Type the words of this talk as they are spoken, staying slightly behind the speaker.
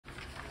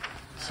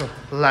So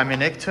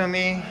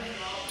laminectomy,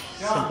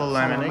 simple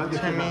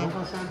laminectomy.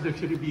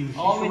 دکتر بیهوشی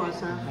شما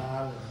هستن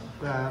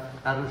و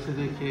قرار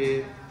شده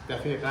که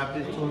دفعه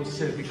قبلتون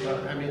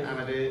سرویکال همین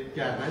عمل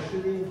گردن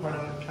شدیم حالا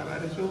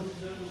کمرتون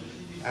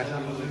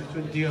ارزم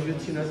بزرگتون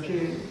دیابت اینا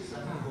که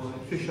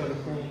فشار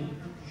خون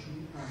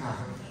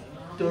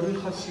داروی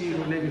خاصی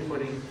رو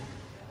نمیخوریم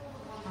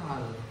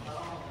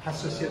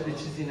حساسیت به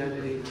چیزی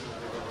نداریم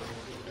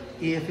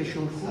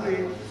ایفشون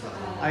خوبه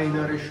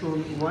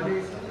عینارشون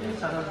اومانه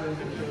سلام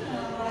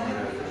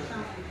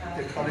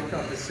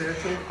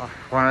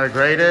one of the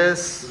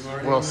greatest.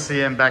 We'll see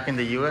him back in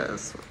the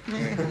US.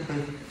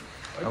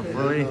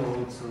 Hopefully.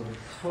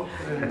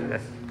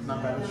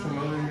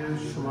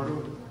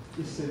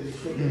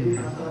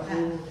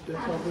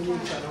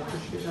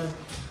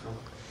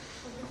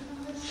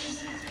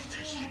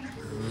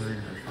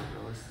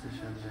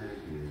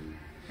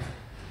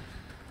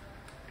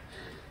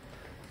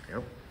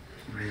 Yep.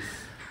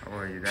 How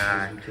are you, Doc?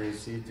 As you can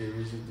see, there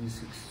is a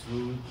disc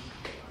extrude.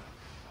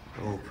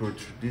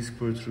 Disc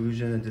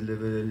protrusion at the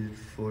level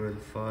 4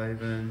 and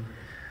 5 and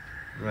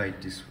right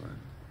this one.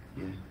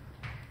 Yeah.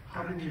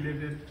 How many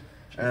level?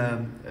 I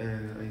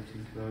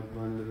think about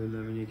one level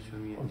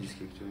laminectomy and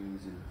discectomy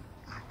is enough.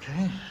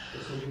 Okay.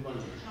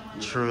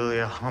 Truly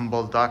a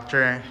humble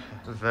doctor.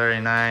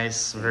 Very nice,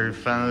 very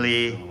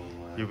friendly.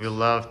 You will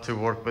love to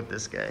work with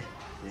this guy.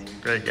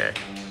 Great guy.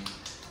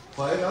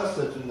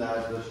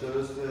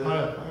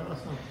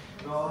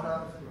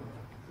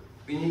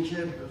 اینی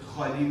که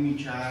خالی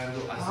میکرد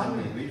و اصلا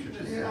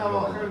نمیتونست این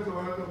اواخر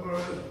دوباره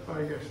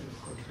برگشت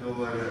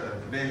دوباره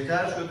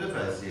بهتر شده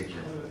پس یکی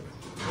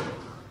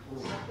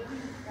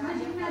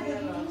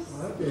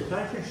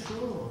بهتر که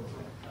شد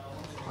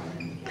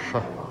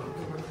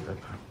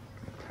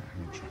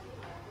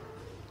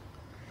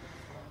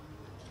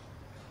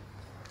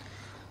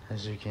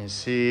As you can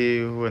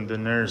see, when the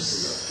nurse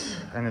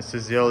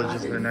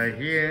anesthesiologists are not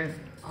here,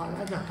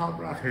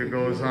 he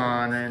goes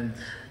on and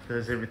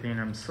does everything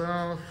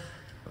himself.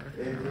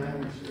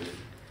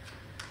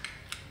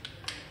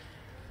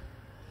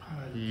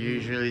 He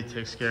usually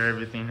takes care of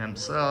everything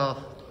himself,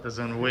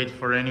 doesn't wait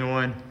for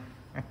anyone.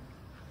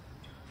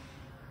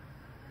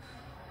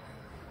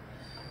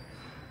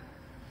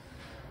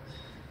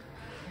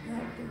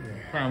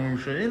 تموم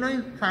شد.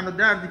 این تنها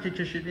دردی که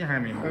کشیدی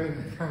همین بود.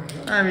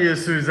 همین یه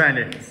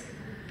سوزنه.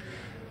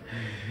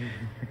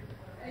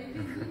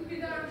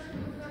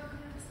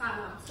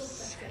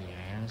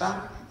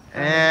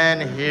 And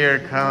here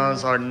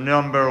comes our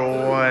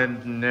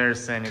 #1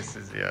 nurse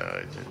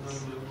anesthesiologist.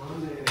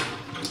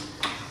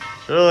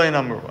 Really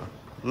 #1.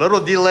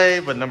 Little delay,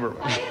 but #1.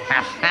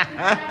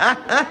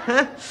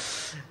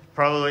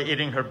 Probably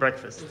eating her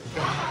breakfast.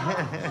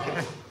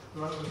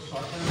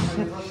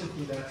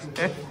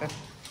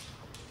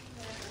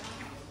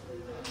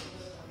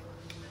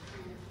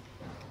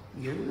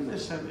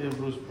 نمیدونستم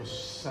امروز با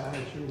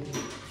سرجون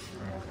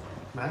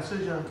منصور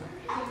جان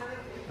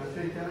من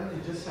فکر کردم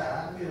اینجا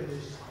ساعت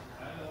بیادش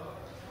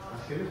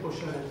خیلی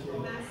خوشحالم که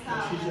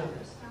چی جان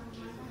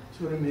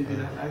تو رو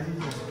میبینم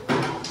عزیزم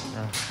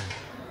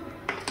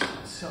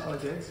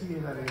سعادتیه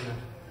برای من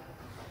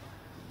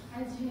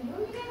از جنوب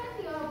میگن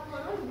یا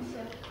پرون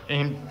میشه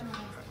این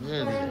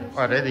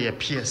آره دیگه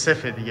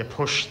PSF دیگه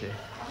پشته.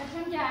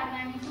 چون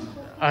گردنی بود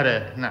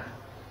آره نه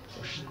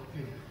پشت.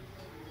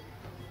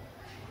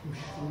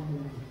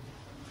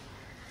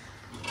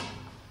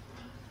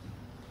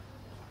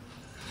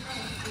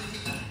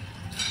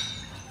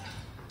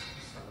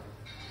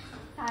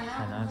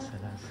 سلام.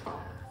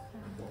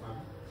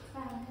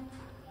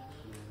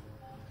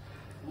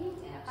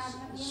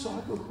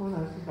 سوال بکن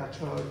از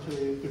بچه ها که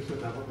دکتر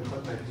نبا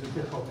بخواد مریض رو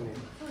بخوابونه.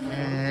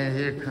 And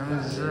here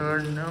comes our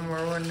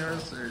 #1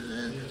 nurse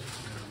surgeon.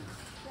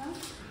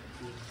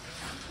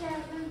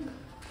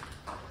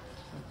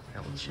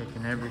 Double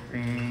checking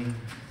everything.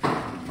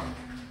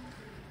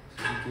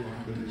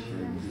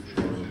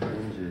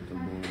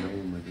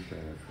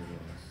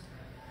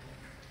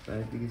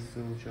 بعد دیگه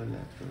 3 و 4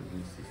 لطفا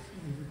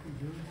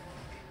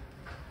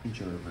این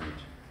 4 و 5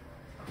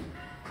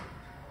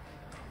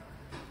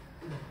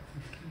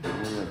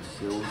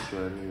 3 و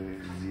 4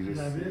 زیر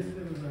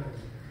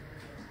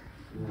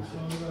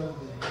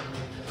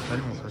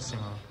ولی مخلصیم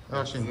ها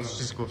ببخشید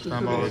چیز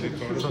گفتم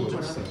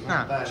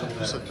نه چون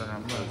دوست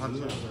دارم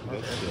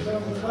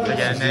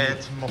بگرنه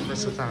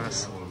مخلصتم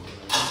هست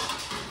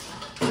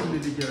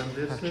میلی گرم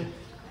درسته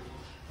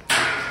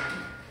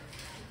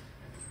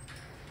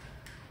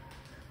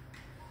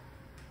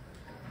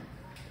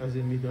از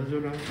این میداز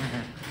رو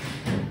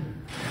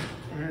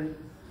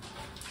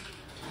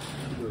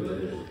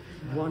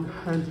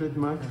 100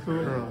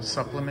 micro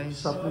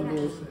supplements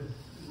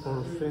or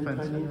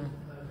fentanyl.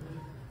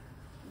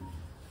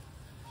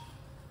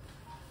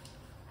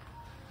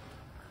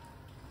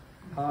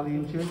 I'll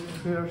inject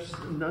first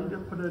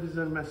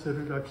non-depolarizing muscle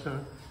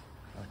relaxant.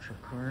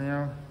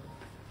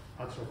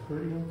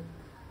 Atracurium.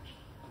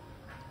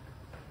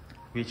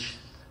 Which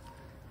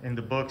in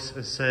the books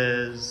it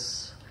says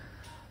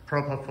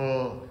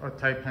propofol or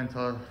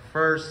thipental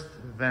first,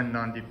 then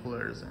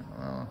non-depolarizing.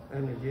 Well,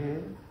 And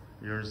again,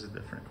 Yours is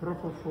different.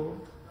 Propofol.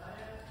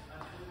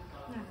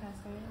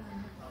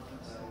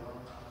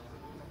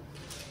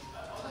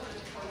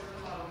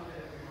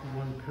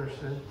 One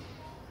person.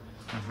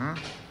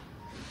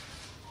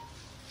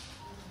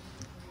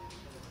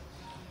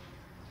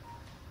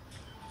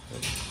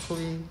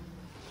 خوبی؟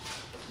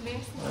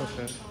 مرسی.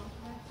 اوکی.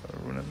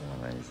 قربونت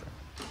برم عزیزم.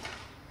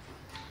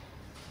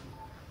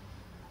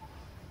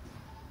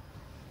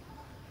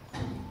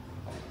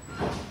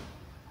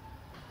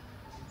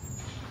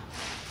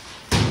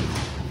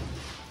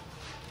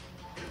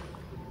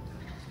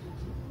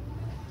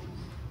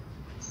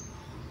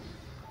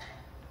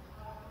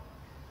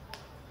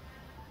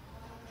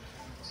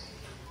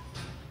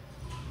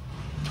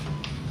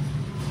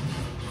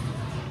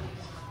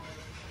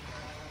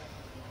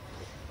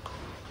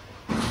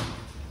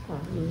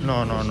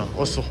 نه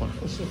استخون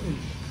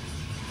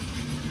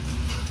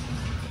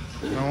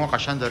اون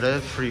قشنگ داره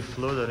فری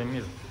فلو داره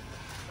میره.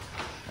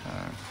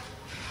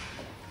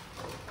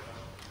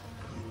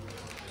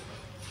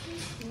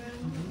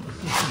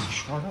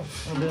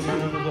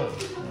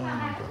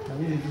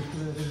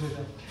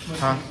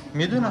 ها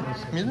میدونم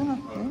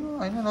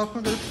اینا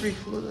ناکن داره فری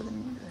فلو داره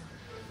میره.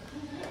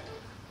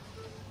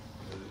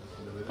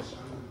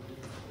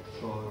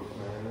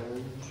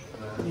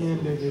 این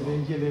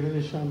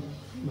لولش هم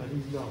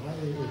مریض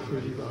لاغره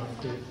افشاری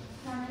داره.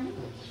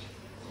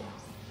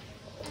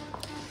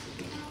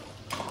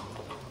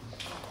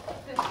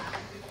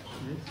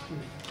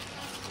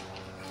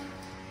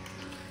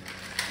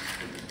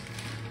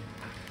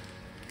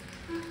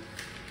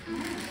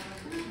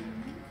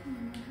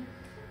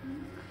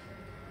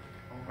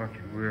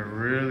 Okay, we're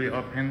really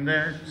up in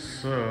there,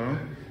 so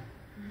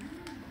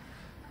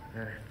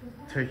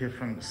take it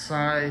from the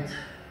side.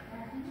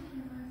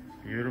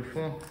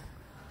 Beautiful.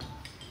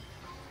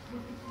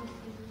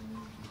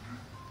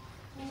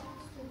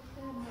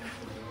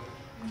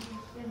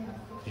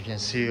 You can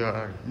see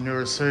our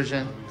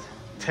neurosurgeon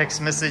text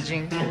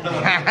messaging.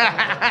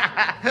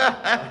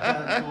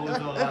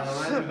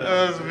 That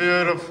was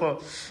beautiful.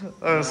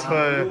 That was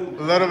funny.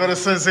 A little bit of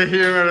sense of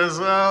humor as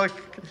well.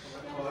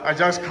 I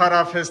just cut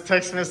off his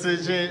text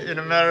messaging in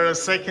a matter of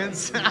seconds.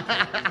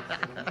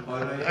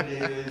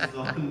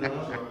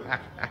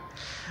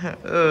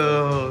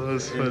 Oh,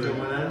 that's funny.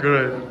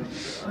 Great.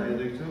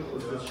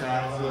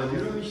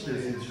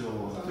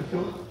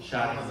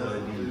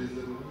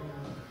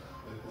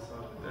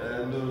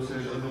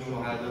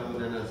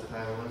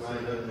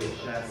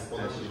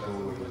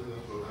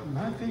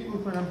 من فکر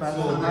میکنم بعد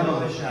از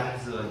سهراب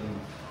شهرزادی.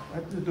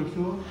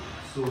 دکتر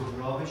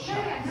سهراب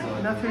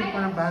شهرزادی. نه فکر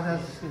کنم بعد از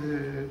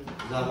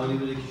زبانی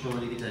بوده که شما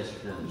دیگه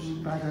تشریف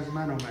نداشتید. بعد از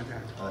من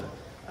آمدن. آره.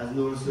 از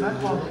نورسرجن من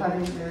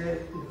آخرین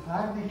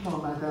فردی که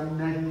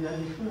آمدم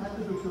ندیدنشون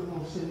حتی دکتر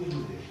محسنی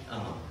بوده.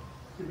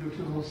 که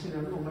دکتر محسنی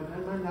هم اومدن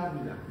من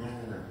نبودم. نه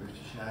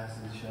دکتر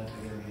شهرزادی شاید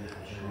بگم یه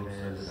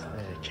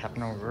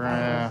Captain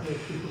O'Brien.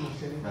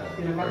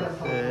 اینه بعد از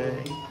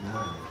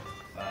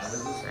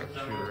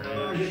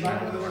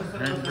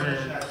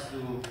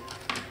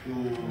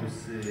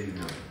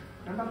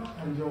من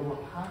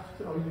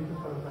 57 آیه که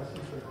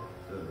فرانسوی شدم.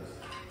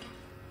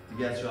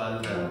 دیگه از شو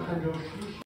الان